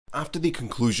After the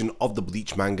conclusion of the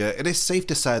Bleach manga, it is safe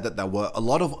to say that there were a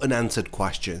lot of unanswered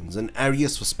questions and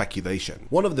areas for speculation.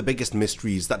 One of the biggest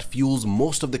mysteries that fuels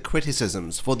most of the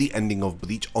criticisms for the ending of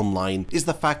Bleach Online is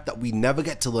the fact that we never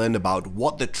get to learn about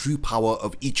what the true power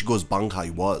of Ichigo's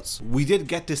Bankai was. We did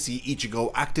get to see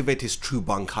Ichigo activate his true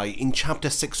Bankai in chapter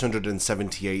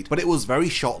 678, but it was very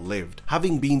short-lived,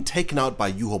 having been taken out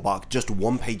by Yhwach just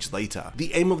one page later.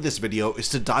 The aim of this video is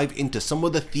to dive into some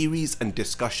of the theories and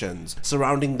discussions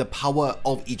surrounding the power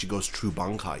of Ichigo's true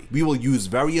Bankai. We will use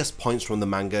various points from the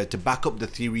manga to back up the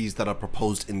theories that are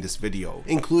proposed in this video,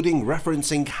 including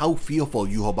referencing how fearful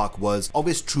Yhwach was of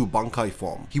his true Bankai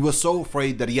form. He was so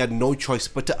afraid that he had no choice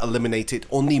but to eliminate it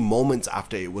only moments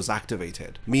after it was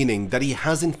activated, meaning that he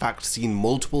has in fact seen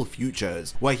multiple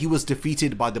futures where he was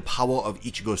defeated by the power of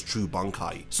Ichigo's true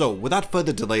Bankai. So without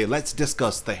further delay, let's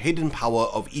discuss the hidden power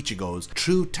of Ichigo's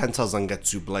true Tensa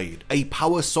Zangetsu blade, a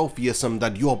power so fearsome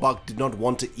that Yhwach did not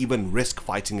want to even risk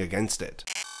fighting against it.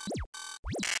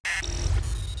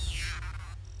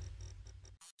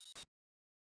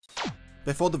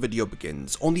 Before the video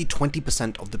begins, only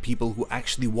 20% of the people who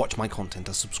actually watch my content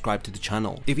are subscribed to the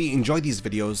channel. If you enjoy these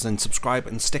videos, then subscribe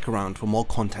and stick around for more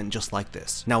content just like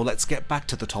this. Now let's get back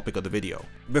to the topic of the video.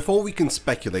 Before we can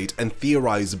speculate and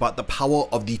theorize about the power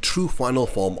of the true final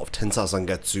form of Tensa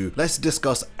Zangetsu, let's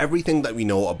discuss everything that we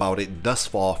know about it thus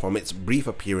far from its brief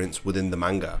appearance within the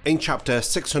manga. In chapter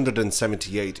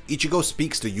 678, Ichigo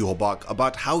speaks to Yhwach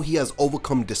about how he has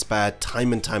overcome despair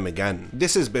time and time again.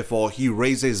 This is before he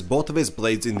raises both of his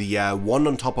blades in the air one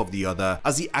on top of the other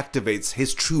as he activates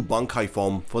his true Bankai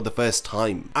form for the first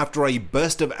time. After a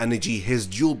burst of energy, his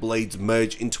dual blades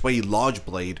merge into a large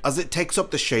blade as it takes up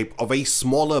the shape of a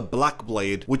smaller black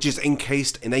blade which is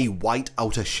encased in a white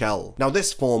outer shell. Now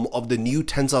this form of the new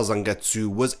Tensa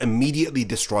Zangetsu was immediately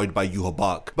destroyed by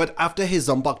Yhwach, but after his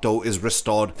Zanpakuto is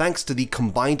restored thanks to the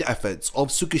combined efforts of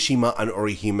Tsukishima and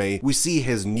Orihime, we see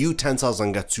his new Tensa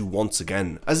Zangetsu once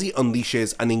again as he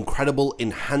unleashes an incredible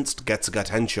enhanced Getsuga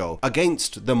Tensho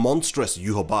against the monstrous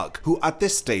Yhwach, who at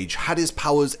this stage had his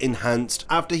powers enhanced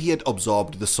after he had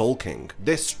absorbed the Soul King.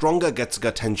 This stronger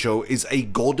Getsuga Tensho is a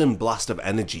golden blast of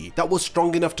energy that was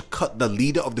strong enough to cut the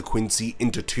leader of the Quincy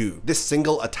into two. This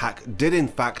single attack did in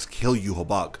fact kill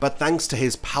Yhwach, but thanks to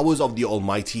his powers of the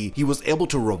Almighty, he was able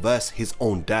to reverse his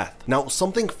own death. Now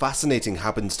something fascinating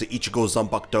happens to Ichigo's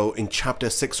Zanpakuto in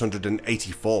chapter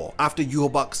 684, after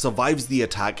Yhwach survives the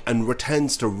attack and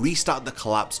returns to restart the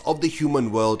collapse of the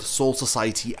human world, Soul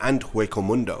Society and Hueco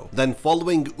Mundo. Then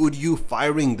following Uryu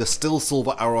firing the still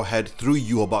silver arrowhead through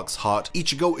Yhwach's heart,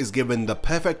 Ichigo is given the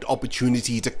perfect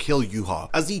opportunity to kill Yhwach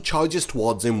as he charges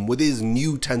towards him with his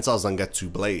new Tensa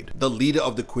Zangetsu blade. The leader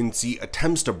of the Quincy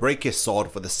attempts to break his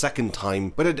sword for the second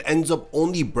time, but it ends up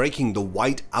only breaking the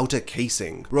white outer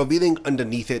casing, revealing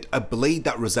underneath it a blade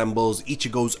that resembles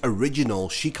Ichigo's original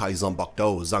Shikai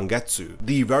Zanpakuto Zangetsu,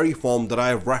 the very form that I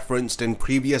have referenced in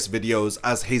previous videos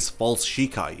as his false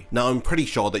Shikai. Now I'm pretty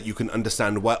sure that you can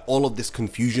understand where all of this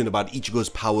confusion about Ichigo's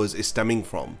powers is stemming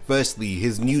from. Firstly,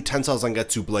 his new Tensa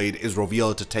Zangetsu blade is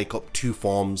revealed to take up two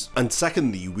forms, and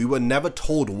secondly, we were never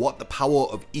told what the power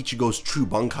of Ichigo's true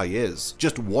Bankai is.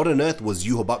 Just what on earth was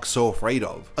Yhwach so afraid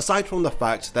of? Aside from the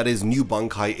fact that his new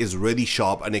Bankai is really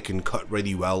sharp and it can cut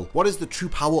really well, what is the true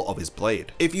power of his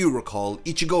blade? If you recall,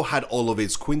 Ichigo had all of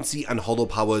his Quincy and Hollow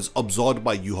powers absorbed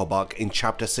by Yhwach in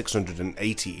chapter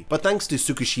 680, but thanks to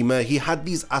Tsukishima, he had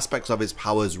these aspects of his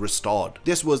powers restored.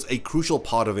 This was a crucial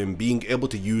part of him being able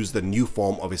to use the new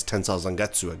form of his Tensa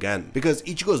Zangetsu again, because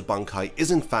Ichigo's Bankai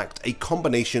is in fact a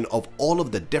combination of all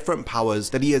of the different powers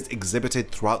that he has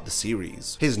exhibited throughout the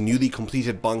series. His newly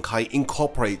completed Bankai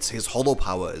incorporates his Hollow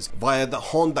powers via the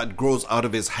horn that grows out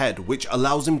of his head, which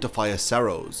allows him to fire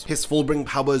Seros. His Fullbring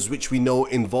powers, which we know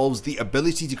involves the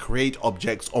ability to create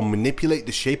objects or manipulate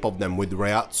the shape of them with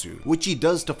Reiatsu, which he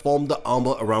does to form the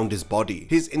armor around his body.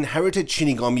 His inherited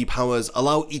Shinigami powers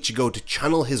allow Ichigo to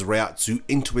channel his Reiatsu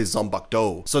into his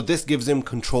Zanpakuto, so this gives him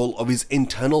control of his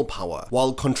internal power,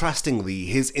 while contrastingly,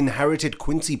 his inherited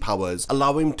Quincy powers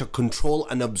allow him to control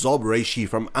and absorb Reishi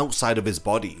from outside of his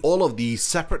body. All of these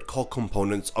separate core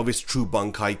components of his true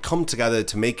Bankai come together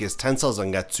to make his Tensa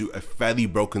Zangetsu a fairly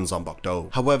broken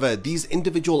Zanpakuto. However, these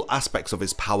individual aspects of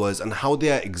his powers and how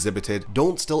they are exhibited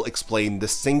don't still explain the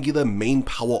singular main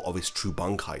power of his true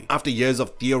Bankai. After years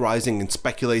of theorizing and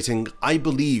speculating speculating, I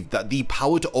believe that the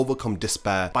power to overcome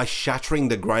despair by shattering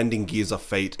the grinding gears of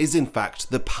fate is in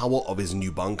fact the power of his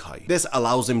new Bankai. This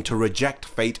allows him to reject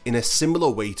fate in a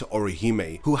similar way to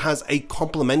Orihime, who has a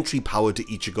complementary power to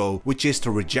Ichigo, which is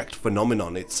to reject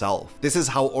phenomenon itself. This is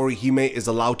how Orihime is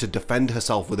allowed to defend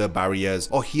herself with her barriers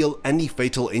or heal any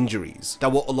fatal injuries. There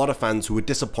were a lot of fans who were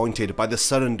disappointed by the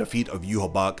sudden defeat of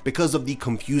Yhwach because of the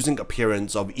confusing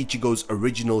appearance of Ichigo's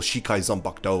original Shikai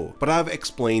Zanbakudo, but I have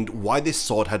explained why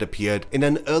this sword had appeared in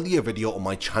an earlier video on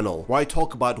my channel where I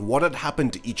talk about what had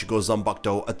happened to Ichigo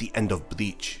Zanbakudo at the end of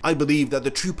Bleach. I believe that the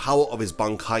true power of his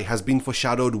Bankai has been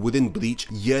foreshadowed within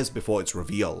Bleach years before its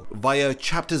reveal, via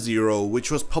Chapter 0, which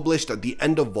was published at the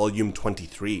end of Volume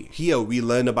 23. Here we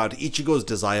learn about Ichigo's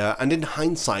desire, and in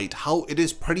hindsight how it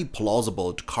is pretty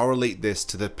plausible to correlate this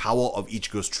to the power of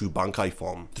Ichigo's true Bankai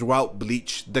form. Throughout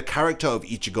Bleach, the character of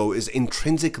Ichigo is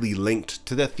intrinsically linked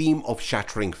to the theme of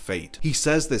shattering fate. He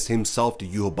says this himself to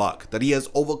Yhwach, that he has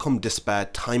overcome despair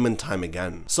time and time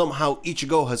again. Somehow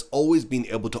Ichigo has always been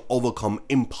able to overcome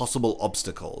impossible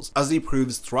obstacles, as he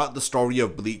proves throughout the story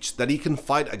of Bleach that he can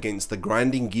fight against the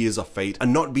grinding gears of fate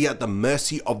and not be at the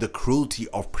mercy of the cruelty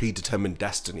of predetermined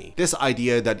destiny. This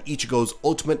idea that Ichigo's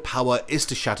ultimate power is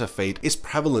to shatter fate is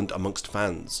prevalent amongst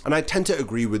fans, and I tend to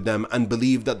agree with them and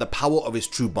believe that the power of his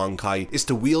true Bankai is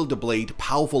to wield a blade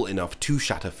powerful enough to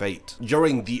shatter fate.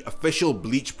 During the official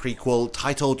Bleach prequel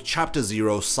titled Chapter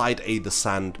 0 Side A The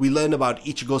Sand, we learn about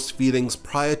Ichigo's feelings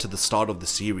prior to the start of the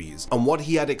series, and what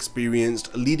he had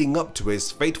experienced leading up to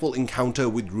his fateful encounter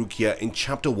with Rukia in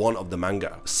Chapter 1 of the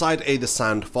manga. Side A The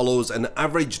Sand follows an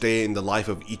average day in the life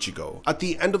of Ichigo. At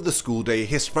the end of the school day,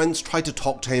 his friends try to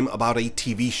talk to him about a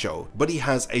TV show, but he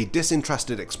has a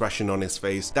disinterested expression on his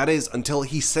face, that is until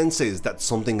he senses that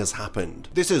something has happened.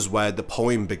 This is where the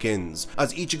poem begins,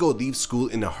 as Ichigo leaves school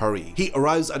in a hurry. He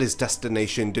arrives at his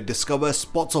destination to discover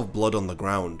spots of blood on the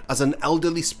ground, as an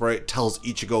elderly spirit tells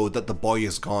Ichigo that the boy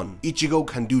is gone. Ichigo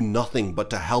can do nothing but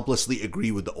to helplessly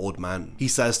agree with the old man. He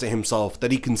says to himself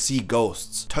that he can see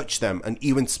ghosts, touch them, and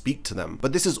even speak to them,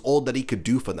 but this is all that he could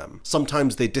do for them.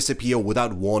 Sometimes they disappear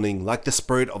without warning, like the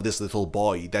spirit of this little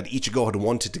boy that Ichigo had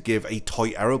wanted to give a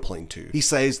toy aeroplane to. He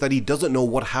says that he doesn't know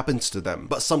what happens to them,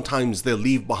 but sometimes they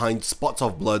leave behind spots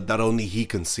of blood that only he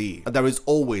can see, and there is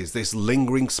always this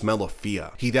lingering smell of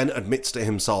fear. He then admits to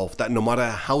himself that no matter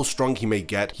how strong he may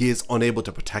get, he is unable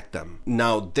to protect them.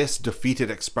 Now, this defeated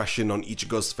expression on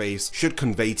Ichigo's face should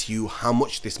convey to you how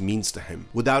much this means to him.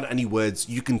 Without any words,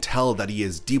 you can tell that he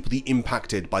is deeply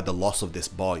impacted by the loss of this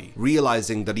boy.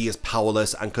 Realizing that he is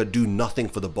powerless and could do nothing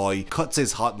for the boy cuts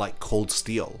his heart like cold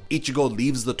steel. Ichigo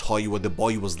leaves the toy where the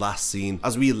boy was last seen,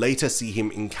 as we later see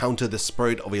him encounter the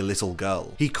spirit of a little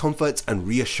girl. He comforts and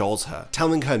reassures her,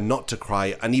 telling her not to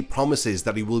cry, and he promises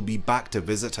that he will be back to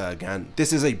visit her again.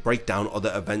 This is a breakdown of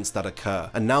the events that occur,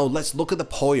 and now let's look at the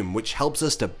poem, which helps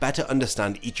us to better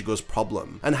understand Ichigo's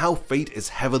problem and how fate is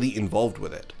heavily involved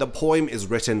with it. The poem is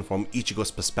written from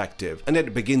Ichigo's perspective, and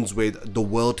it begins with "The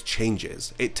world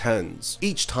changes, it turns.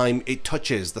 Each time it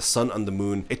touches the sun and the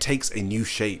moon, it takes a new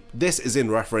shape." This is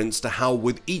in reference to how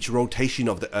with each rotation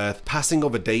of the earth, passing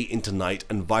of a day into night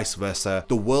and vice versa,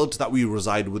 the world that we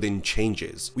reside within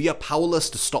changes. We are powerless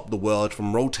to stop the world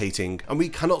from rotating, and we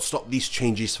cannot stop these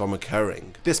changes from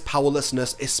occurring. This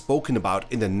powerlessness is spoken about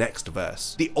in the next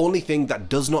verse. "The only thing that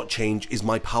does not change is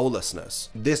my powerlessness."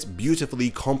 This beautifully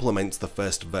complements the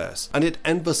first verse, and it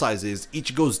emphasizes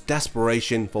Ichigo's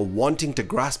desperation for wanting to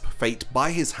grasp fate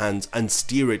by his hands and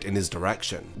steer it in his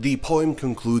direction. The poem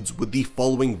concludes with the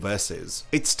following verses.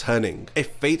 "It's turning. If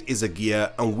fate is a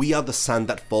gear and we are the sand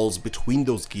that falls between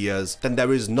those gears, then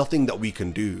there is nothing that we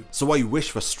can do. So I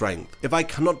wish for strength. If I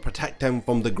cannot protect them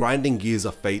from the grinding gears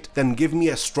of fate, then give me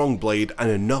a strong blade and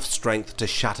enough strength to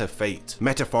shatter fate."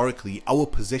 Metaphorically, our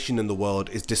position in the world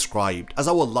is described as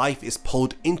our life is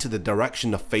pulled into the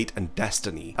direction of fate and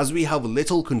destiny, as we have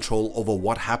little control over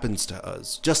what happens to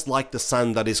us. Just like the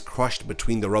sand that is crushed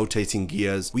between the rotating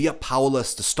gears, we are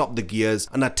powerless to stop the gears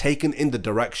and are taken in the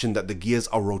direction that the gears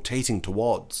are rotating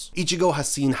towards. Ichigo has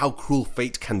seen how cruel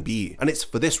fate can be, and it's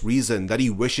for this reason that he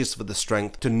wishes for the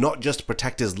strength to not just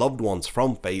protect his loved ones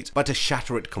from fate, but to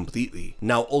shatter it completely.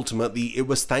 Now ultimately, it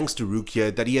was thanks to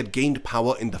Rukia that he had gained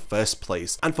power in the first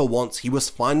place, and for once he was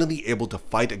finally able to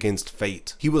fight against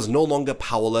fate. He was no longer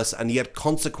powerless, and he had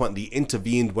consequently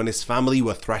intervened when his family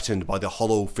were threatened by the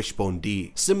hollow Fishbone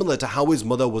D, similar to how his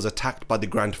mother was attacked by the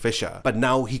Grand Fisher, but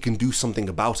now he can do something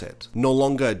about it. No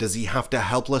longer does he have to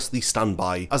helplessly stand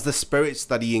by, as the spirits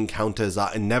that he encounters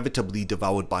are inevitably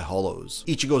devoured by hollows.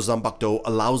 Ichigo Zanbakudo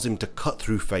allows him to cut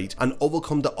through fate and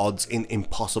overcome the odds in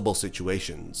impossible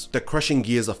situations. The crushing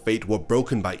gears of fate were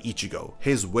broken by Ichigo.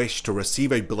 His wish to receive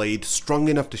receive a blade strong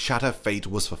enough to shatter fate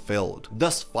was fulfilled.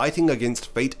 Thus, fighting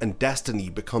against fate and destiny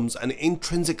becomes an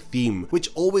intrinsic theme which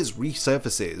always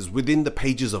resurfaces within the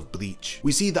pages of Bleach.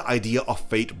 We see the idea of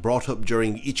fate brought up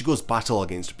during Ichigo's battle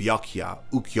against Byakuya,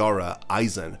 Ulquiorra,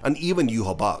 Aizen, and even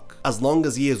Yhwach. As long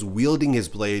as he is wielding his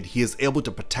blade, he is able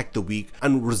to protect the weak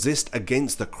and resist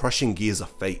against the crushing gears of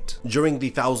fate. During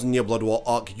the 1000-year Blood War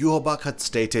arc, Yhwach had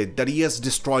stated that he has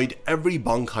destroyed every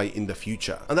Bankai in the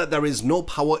future, and that there is no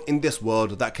power in this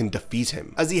world that can defeat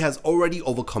him, as he has already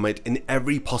overcome it in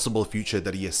every possible future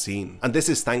that he has seen. And this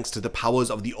is thanks to the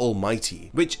powers of the Almighty,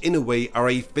 which in a way are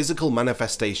a physical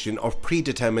manifestation of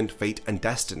predetermined fate and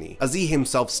destiny, as he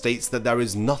himself states that there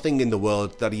is nothing in the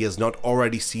world that he has not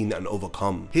already seen and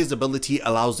overcome. His ability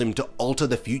allows him to alter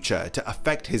the future to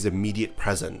affect his immediate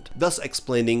present, thus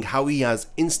explaining how he has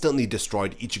instantly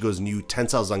destroyed Ichigo's new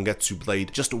Tensei Zangetsu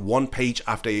blade just one page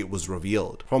after it was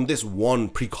revealed. From this one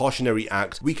precautionary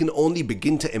act, we can only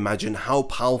begin to imagine how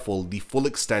powerful the full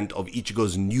extent of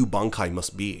Ichigo's new Bankai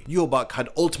must be. Yhwach had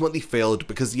ultimately failed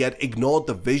because he had ignored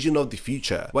the vision of the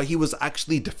future, where he was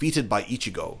actually defeated by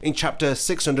Ichigo. In chapter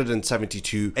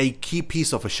 672, a key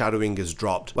piece of foreshadowing is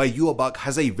dropped, where Yhwach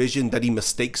has a vision that he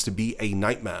mistakes to be a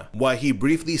nightmare, where he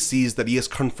briefly sees that he is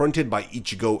confronted by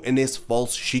Ichigo in his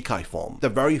false Shikai form, the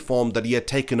very form that he had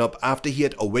taken up after he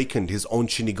had awakened his own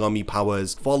Shinigami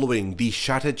powers following the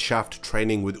Shattered Shaft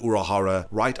training with Urahara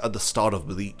right at the start of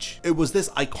Bleach. It was this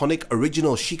iconic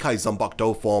original Shikai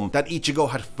Zanbakudo form that Ichigo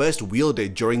had first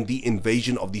wielded during the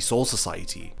invasion of the Soul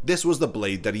Society. This was the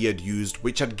blade that he had used,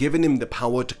 which had given him the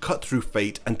power to cut through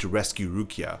fate and to rescue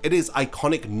Rukia. It is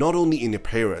iconic not only in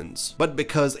appearance, but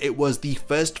because it was the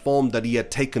first form that he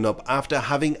had taken up after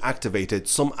having activated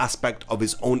some aspect of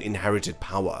his own inherited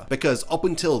power, because up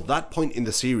until that point in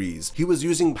the series, he was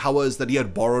using powers that he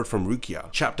had borrowed from Rukia.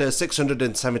 Chapter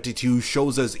 672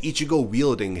 shows us Ichigo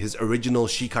wielding his original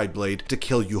Shikai blade to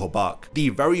kill Yhwach, the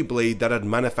very blade that had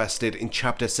manifested in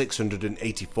chapter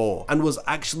 684 and was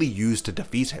actually used to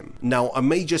defeat him. Now, I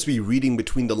may just be reading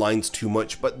between the lines too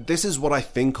much, but this is what I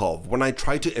think of when I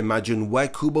try to imagine where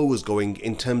Kubo was going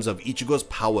in terms of Ichigo's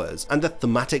powers and the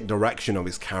thematic direction of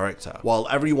his character. While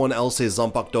everyone else's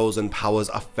Zanbakudos and powers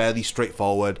are fairly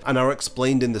straightforward and are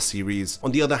explained in the series,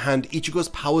 on the other hand, Ichigo's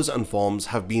powers and forms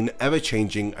have been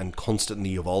ever-changing and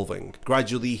constantly evolving.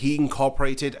 Gradually, he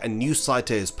incorporated a new side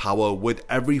to his power with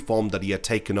every form that he had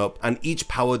taken up and each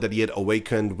power that he had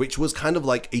awakened, which was kind of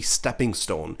like a stepping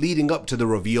stone leading up to the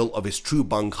reveal of his true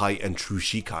Bankai and true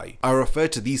Shikai. I refer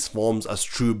to these forms as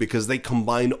true because they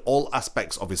combine all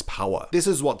aspects of his power. This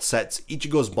is what sets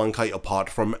Ichigo's Bankai apart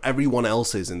from everyone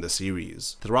else's in the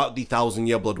series. Throughout the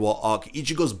 1000-year Blood War arc,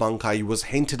 Ichigo's Bankai was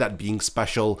hinted at being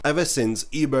special ever since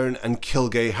Iburn and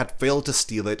Kilgay had failed to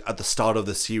steal it at the start of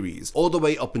the series, all the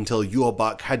way up until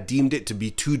Yhwach had deemed it to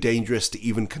be too dangerous to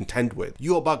even contend with.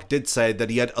 Yhwach did say that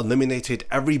he had eliminated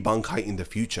every Bankai in the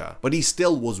future, but he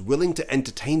still was willing to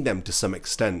entertain them to some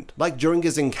extent. Like during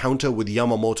his encounter with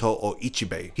Yamamoto or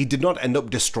Ichibei, he did not end up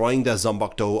destroying their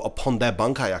Zanbakudo upon their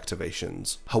Bankai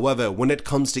activations. However, when it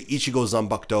comes to Ichigo's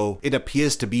Zanbakudo, it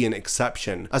appears to be an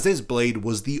exception, as his blade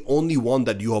was the only one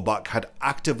that Yhwach had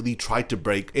actively tried to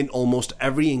break in almost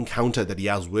every encounter that he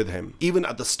has with him. Even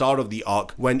at the start of the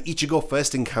arc, when Ichigo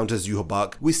first encounters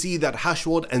Yhwach, we see that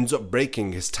Hashward ends up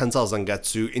breaking his Tensei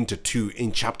Zangetsu into two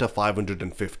in chapter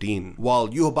 515. While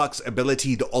Yhwach's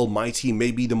ability, the Almighty,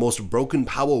 may be the most broken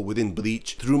power within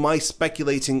Bleach, through my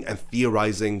speculating and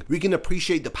theorizing, we can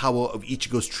appreciate the power of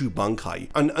Ichigo's true Bankai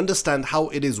and understand how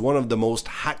it is one of the most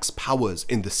hacks powers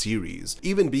in the series,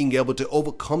 even being able to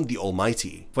overcome the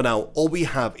Almighty. For now, all we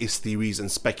have is theories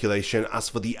and speculation as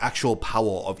for the actual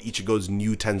power of Ichigo's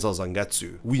new Tensei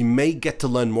Zangetsu. We may get to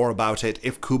learn more about it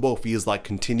if Kubo feels like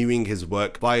continuing his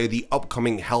work via the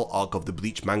upcoming Hell arc of the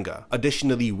Bleach manga.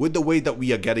 Additionally, with the way that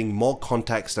we are getting more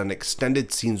context and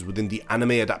extended scenes within the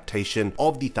anime adaptation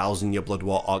of the 1000-year Blood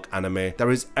War arc anime,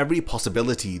 there is every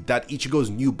possibility that Ichigo's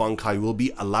new Bankai will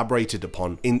be elaborated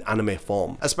upon in anime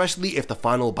form, especially if the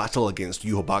final battle against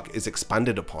Yhwach is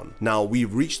expanded upon. Now,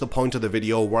 we've reached the point of the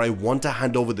video where I want to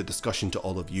hand over the discussion to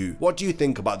all of you. What do you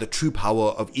think about the true power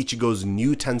of Ichigo's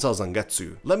new Tensei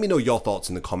Zangetsu? Let me know your thoughts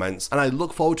in the comments, and I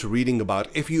look forward to reading about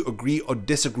if you agree or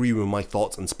disagree with my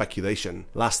thoughts and speculation.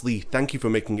 Lastly, thank you for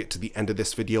making it to the end of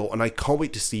this video, and I can't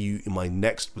wait to see you in my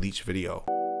next Bleach video.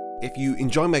 If you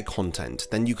enjoy my content,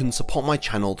 then you can support my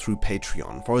channel through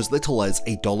Patreon for as little as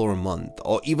 $1 a month,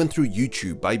 or even through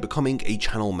YouTube by becoming a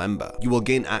channel member. You will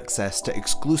gain access to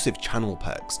exclusive channel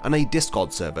perks and a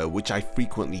Discord server which I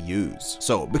frequently use.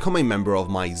 So become a member of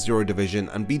my Zero Division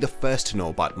and be the first to know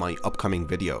about my upcoming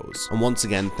videos. And once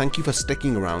again, thank you for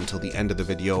sticking around till the end of the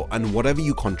video, and whatever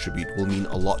you contribute will mean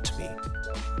a lot to me.